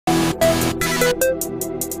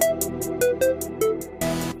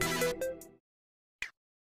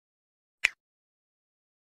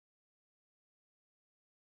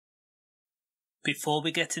Before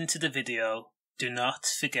we get into the video, do not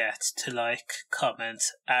forget to like, comment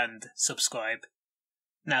and subscribe.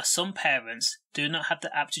 Now, some parents do not have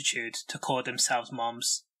the aptitude to call themselves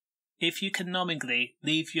moms. If you can knowingly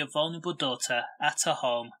leave your vulnerable daughter at her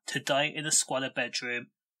home to die in a squalor bedroom,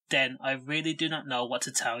 then I really do not know what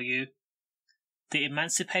to tell you. The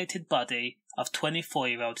emancipated body of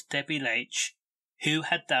 24-year-old Debbie Leitch, who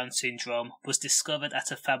had Down syndrome, was discovered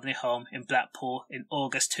at a family home in Blackpool in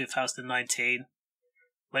August 2019.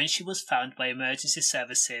 When she was found by emergency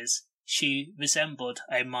services, she resembled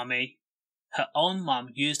a mummy. Her own mum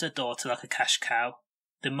used her daughter like a cash cow.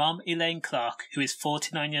 The mum, Elaine Clarke, who is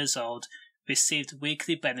 49 years old, received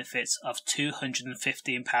weekly benefits of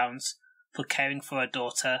 £215 for caring for her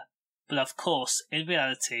daughter, but of course, in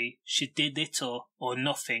reality, she did little or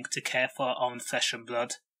nothing to care for her own flesh and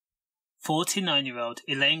blood. 49-year-old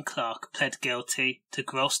Elaine Clarke pled guilty to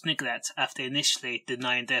gross neglect after initially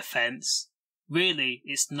denying the offence. Really,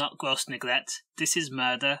 it's not gross neglect, this is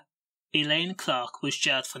murder. Elaine Clarke was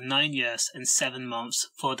jailed for 9 years and 7 months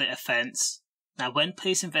for the offence. Now, when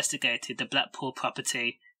police investigated the Blackpool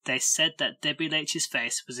property, they said that Debbie Leitch's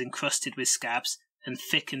face was encrusted with scabs and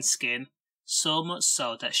thickened skin, so much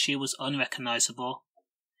so that she was unrecognisable.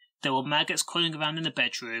 There were maggots crawling around in the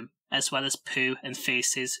bedroom, as well as poo and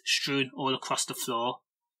faeces strewn all across the floor.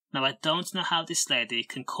 Now, I don't know how this lady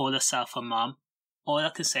can call herself a mum. All I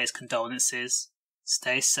can say is condolences.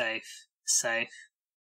 Stay safe.